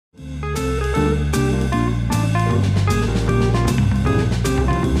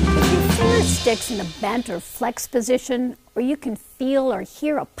sticks in a bent or flexed position, or you can feel or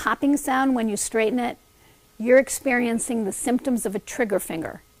hear a popping sound when you straighten it, you're experiencing the symptoms of a trigger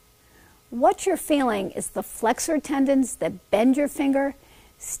finger. What you're feeling is the flexor tendons that bend your finger,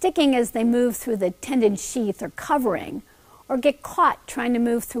 sticking as they move through the tendon sheath or covering, or get caught trying to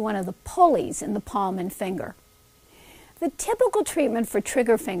move through one of the pulleys in the palm and finger. The typical treatment for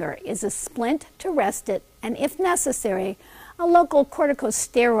trigger finger is a splint to rest it, and if necessary, a local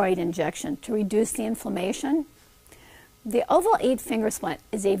corticosteroid injection to reduce the inflammation. The Oval-8 Finger Splint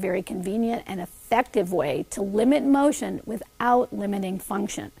is a very convenient and effective way to limit motion without limiting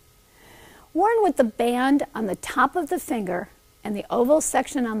function. Worn with the band on the top of the finger and the oval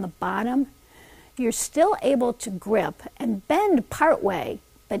section on the bottom, you're still able to grip and bend partway,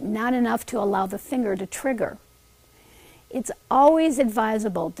 but not enough to allow the finger to trigger. It's always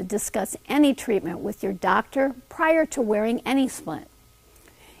advisable to discuss any treatment with your doctor prior to wearing any splint.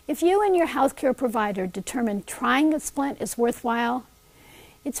 If you and your healthcare provider determine trying a splint is worthwhile,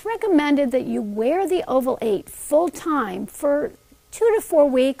 it's recommended that you wear the Oval-8 full-time for 2 to 4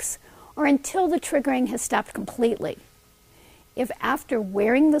 weeks or until the triggering has stopped completely. If after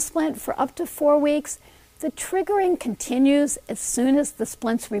wearing the splint for up to 4 weeks, the triggering continues as soon as the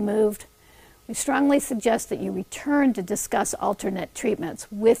splint's removed, we strongly suggest that you return to discuss alternate treatments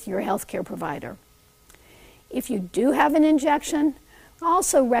with your healthcare provider. If you do have an injection, I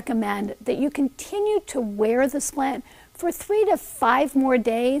also recommend that you continue to wear the splint for 3 to 5 more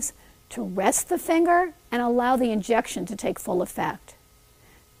days to rest the finger and allow the injection to take full effect.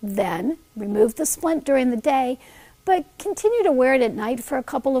 Then, remove the splint during the day, but continue to wear it at night for a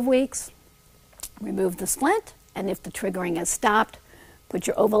couple of weeks. Remove the splint, and if the triggering has stopped, put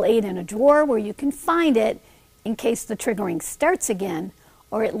your Oval-8 in a drawer where you can find it in case the triggering starts again,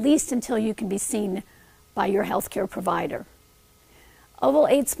 or at least until you can be seen by your healthcare provider.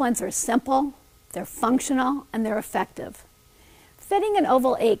 Oval-8 splints are simple, they're functional, and they're effective. Fitting an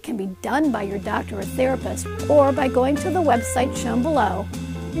Oval-8 can be done by your doctor or therapist, or by going to the website shown below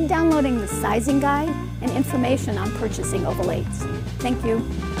and downloading the sizing guide and information on purchasing Oval-8s. Thank you.